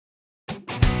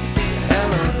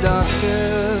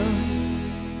doctor.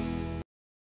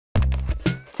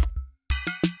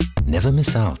 Never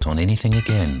miss out on anything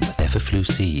again with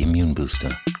Efferflu-C Immune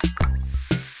Booster.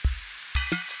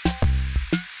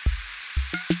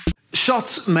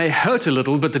 Shots may hurt a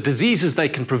little, but the diseases they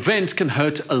can prevent can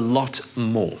hurt a lot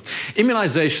more.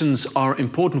 Immunizations are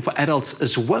important for adults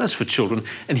as well as for children,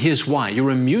 and here's why. Your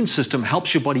immune system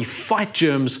helps your body fight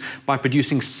germs by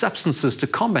producing substances to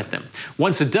combat them.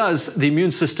 Once it does, the immune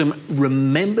system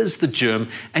remembers the germ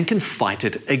and can fight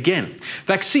it again.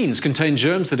 Vaccines contain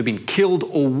germs that have been killed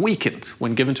or weakened.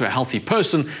 When given to a healthy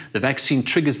person, the vaccine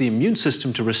triggers the immune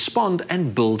system to respond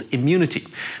and build immunity.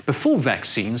 Before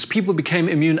vaccines, people became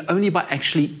immune only by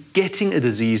actually getting a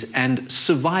disease and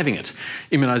surviving it.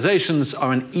 Immunizations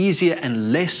are an easier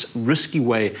and less risky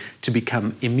way to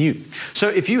become immune. So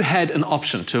if you had an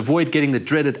option to avoid getting the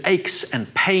dreaded aches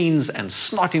and pains and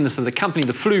snottiness that accompany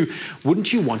the flu,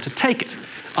 wouldn't you want to take it?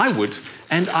 I would,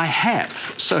 and I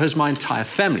have. So has my entire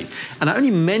family. And I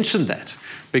only mention that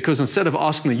because instead of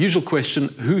asking the usual question,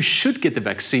 who should get the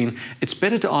vaccine, it's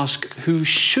better to ask who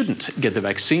shouldn't get the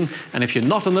vaccine. And if you're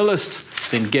not on the list,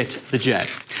 then get the jab.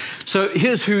 So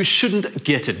here's who shouldn't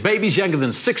get it. Babies younger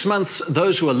than 6 months,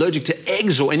 those who are allergic to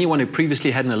eggs, or anyone who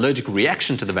previously had an allergic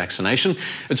reaction to the vaccination.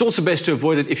 It's also best to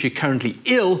avoid it if you're currently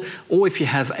ill or if you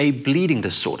have a bleeding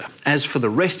disorder. As for the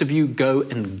rest of you, go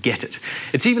and get it.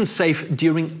 It's even safe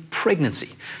during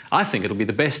pregnancy. I think it'll be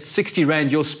the best 60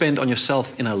 Rand you'll spend on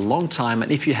yourself in a long time,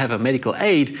 and if you have a medical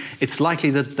aid, it's likely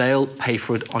that they'll pay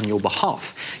for it on your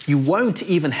behalf. You won't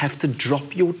even have to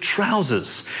drop your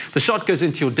trousers. The shot goes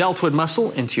into your deltoid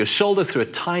muscle, into your shoulder through a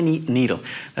tiny needle.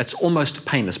 That's almost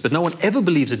painless, but no one ever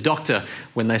believes a doctor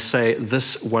when they say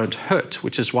this won't hurt,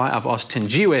 which is why I've asked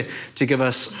Tenjiwe to give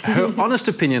us her honest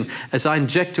opinion as I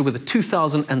inject her with a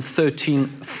 2013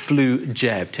 flu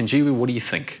jab. Tenjiwe, what do you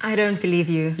think? I don't believe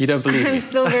you. You don't believe me? I'm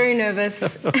still very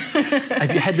nervous.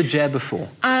 Have you had the jab before?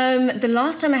 The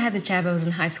last time I had the jab, I was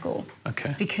in high school.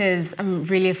 Okay. Because I'm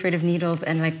really afraid of needles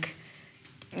and like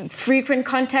frequent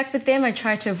contact with them. I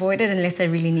try to avoid it unless I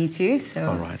really need to. So.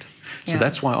 All right. So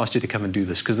that's why I asked you to come and do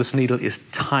this, because this needle is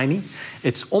tiny.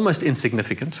 It's almost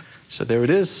insignificant. So there it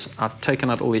is. I've taken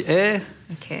out all the air.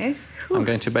 Okay. Whew. I'm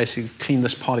going to basically clean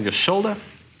this part of your shoulder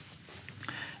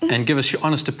and give us your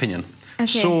honest opinion. Okay.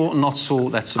 Sore, not sore,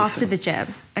 that sort of thing. After the jab.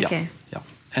 Okay. Yeah.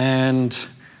 And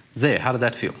there, how did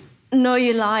that feel? No,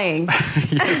 you're lying.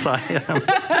 Yes, I am.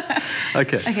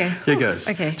 Okay, here goes.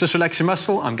 Okay. Just relax your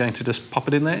muscle. I'm going to just pop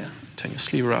it in there. Turn your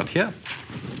sleeve around here.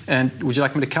 And would you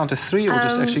like me to count to 3 or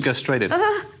just actually go straight in?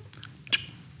 There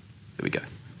we go.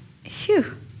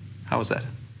 Phew. How was that?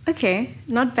 Okay,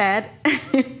 not bad.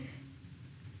 There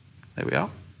we are.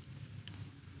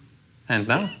 And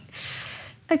now?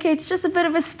 Okay, it's just a bit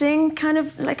of a sting, kind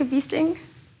of like a bee sting,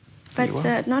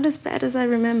 but not as bad as I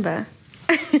remember.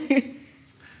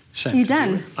 Shame. You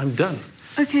done? I'm done.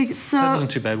 Okay, so... That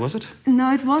wasn't too bad, was it?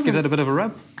 No, it wasn't. Give that a bit of a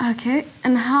rub. Okay,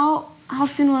 and how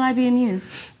soon will I be immune?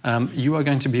 You are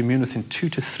going to be immune within 2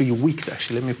 to 3 weeks,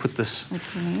 actually. Let me put this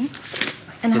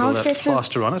And how that effective...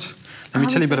 plaster on it. Let me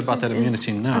tell you a bit about that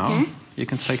immunity now. Okay. You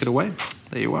can take it away.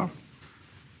 There you are.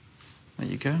 There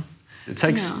you go. It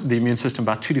takes the immune system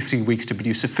about 2 to 3 weeks to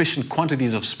produce sufficient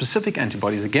quantities of specific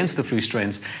antibodies against the flu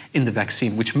strains in the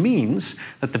vaccine, which means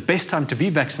that the best time to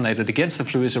be vaccinated against the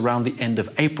flu is around the end of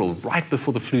April, right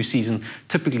before the flu season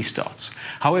typically starts.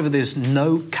 However, there's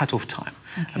no cutoff time.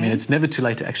 Okay. I mean, it's never too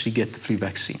late to actually get the flu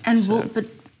vaccine. And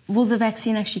will the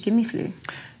vaccine actually give me flu?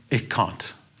 It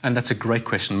can't. And that's a great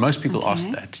question. Most people ask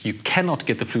that. You cannot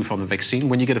get the flu from the vaccine.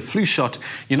 When you get a flu shot,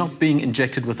 you're not being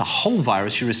injected with a whole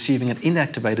virus. You're receiving an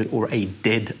inactivated or a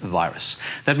dead virus.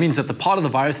 That means that the part of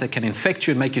the virus that can infect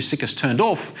you and make you sick is turned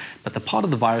off, but the part of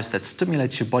the virus that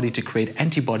stimulates your body to create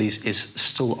antibodies is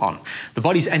still on. The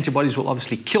body's antibodies will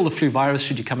obviously kill the flu virus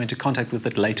should you come into contact with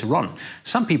it later on.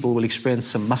 Some people will experience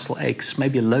some muscle aches,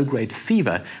 maybe a low-grade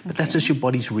fever, but that's just your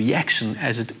body's reaction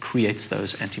as it creates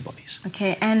those antibodies.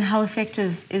 Okay, and how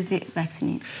effective is the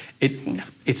vaccine? It's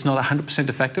not 100%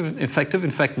 effective. In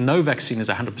fact, no vaccine is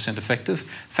 100% effective.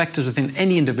 Factors within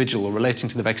any individual relating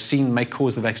to the vaccine may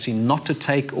cause the vaccine not to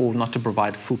take or not to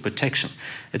provide full protection.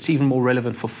 It's even more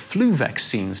relevant for flu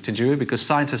vaccines, Tenjiwe, because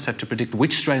scientists have to predict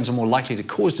which strains are more likely to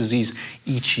cause disease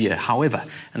each year. However,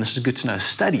 and this is good to know,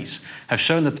 studies have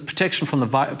shown that the protection from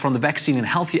the vaccine in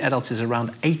healthy adults is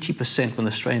around 80% when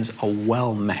the strains are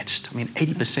well matched. I mean,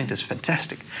 80% is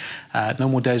fantastic. no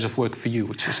more days of work for you,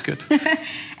 which is good.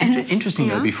 Interesting,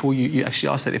 though, before you actually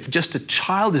ask that, if just a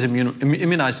child is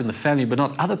immunized in the family but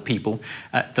not other people,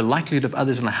 the likelihood of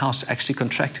others in the house actually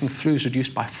contracting flu is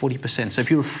reduced by 40%. So if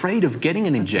you're afraid of getting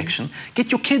an injection,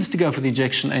 get your kids to go for the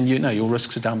injection, and your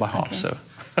risks are down by half. So.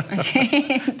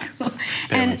 Okay, cool.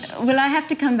 And will I have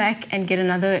to come back and get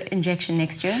another injection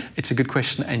next year? It's a good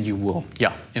question, and you will.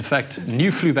 Yeah. In fact,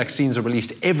 new flu vaccines are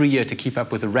released every year to keep up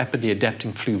with the rapidly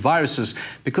adapting flu viruses.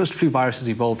 Because flu viruses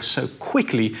evolve so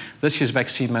quickly, this year's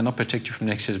vaccine may not protect you from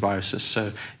next year's viruses.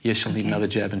 So, yes, you'll need another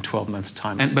jab in 12 months'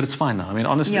 time. But it's fine now. I mean,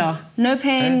 honestly. Yeah. No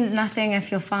pain, nothing. I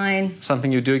feel fine.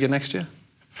 Something you'll do again next year?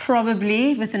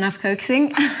 Probably, with enough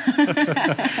coaxing.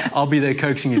 I'll be there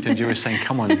coaxing you, Tanjira, saying,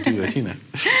 come on, do it,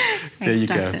 There you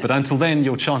go. But until then,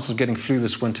 your chances of getting flu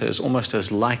this winter is almost as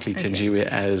likely, Tanjira,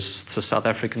 as the South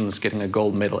Africans getting a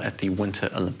gold medal at the Winter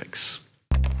Olympics.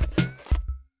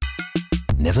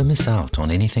 Never miss out on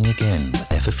anything again with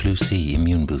Efferflu-C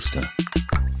Immune Booster.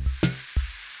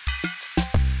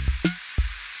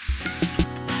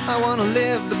 I want to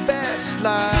live the best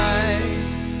life.